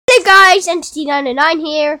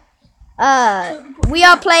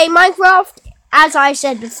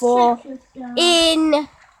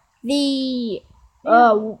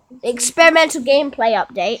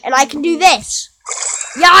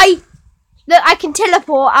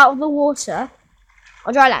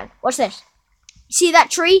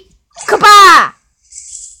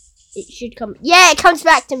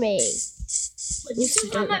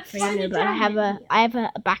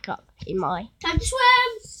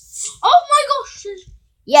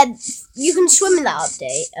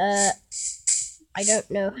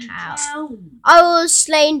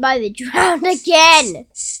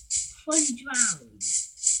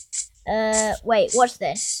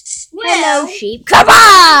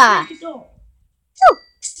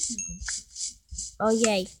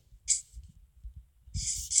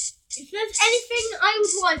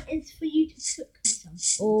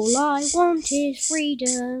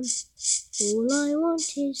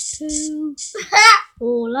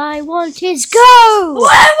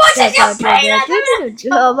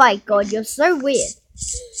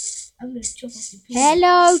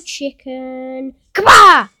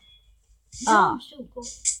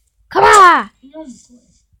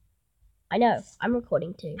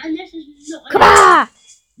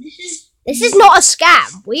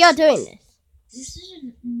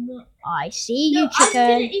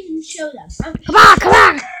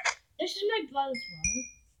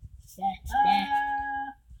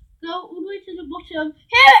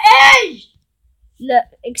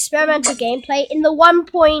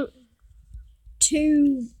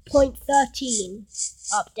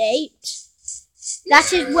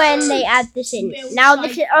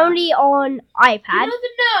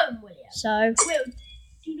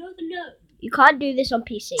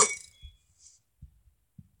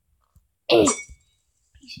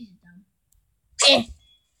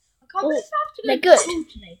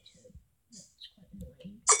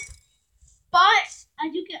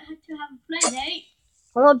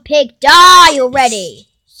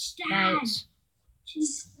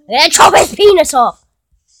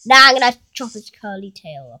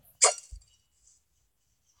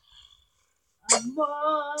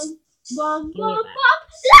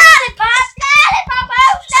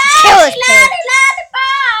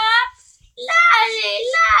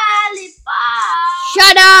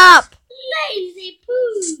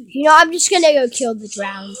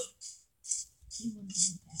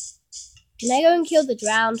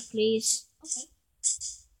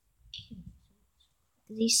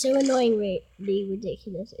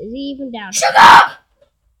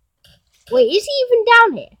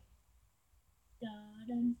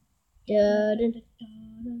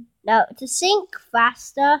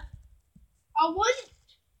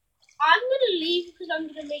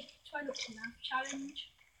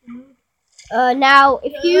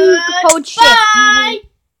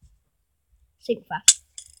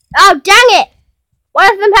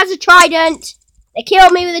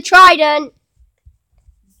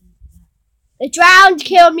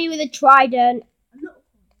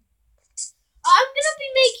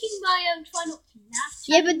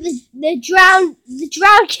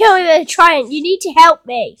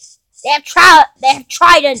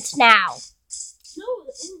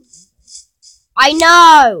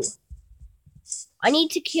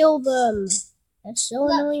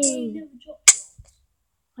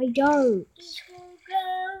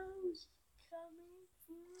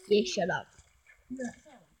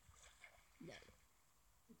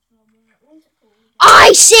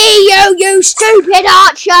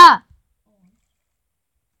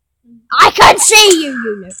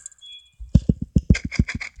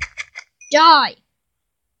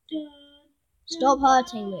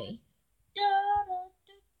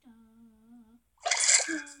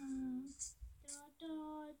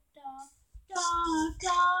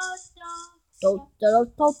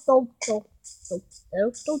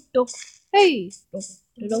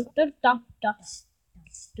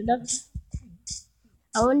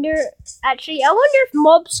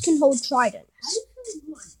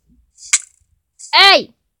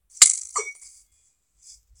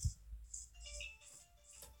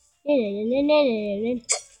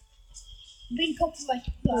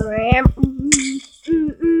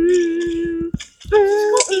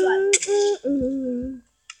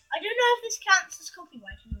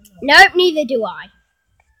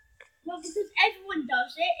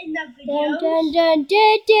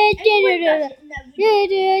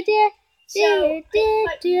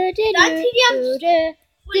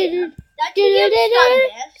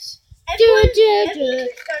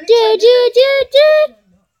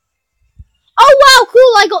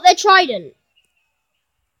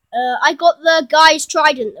I got the guy's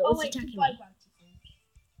trident that was wait, attacking goodbye, me.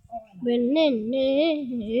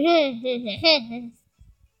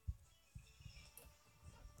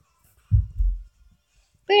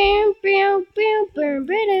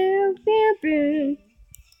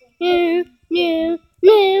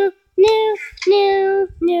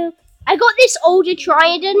 No. I got this older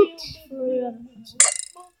trident.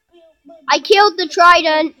 I killed the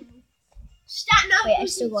trident. Wait, I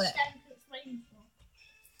still got it.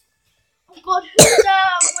 Oh God, who's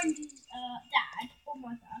Wendy's dad or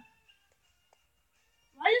mother?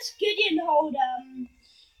 Why does Gideon hold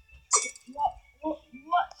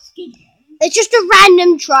what's Gideon? It's just a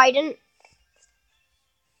random trident.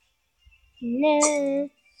 No.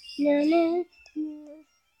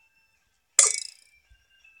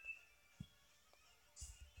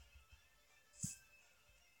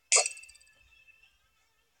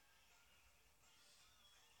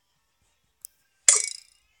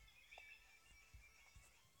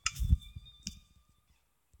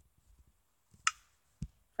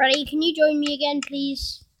 Freddy, can you join me again,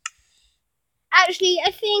 please? Actually, I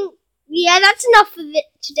think, yeah, that's enough for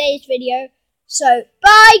today's video. So,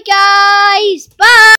 bye, guys! Bye!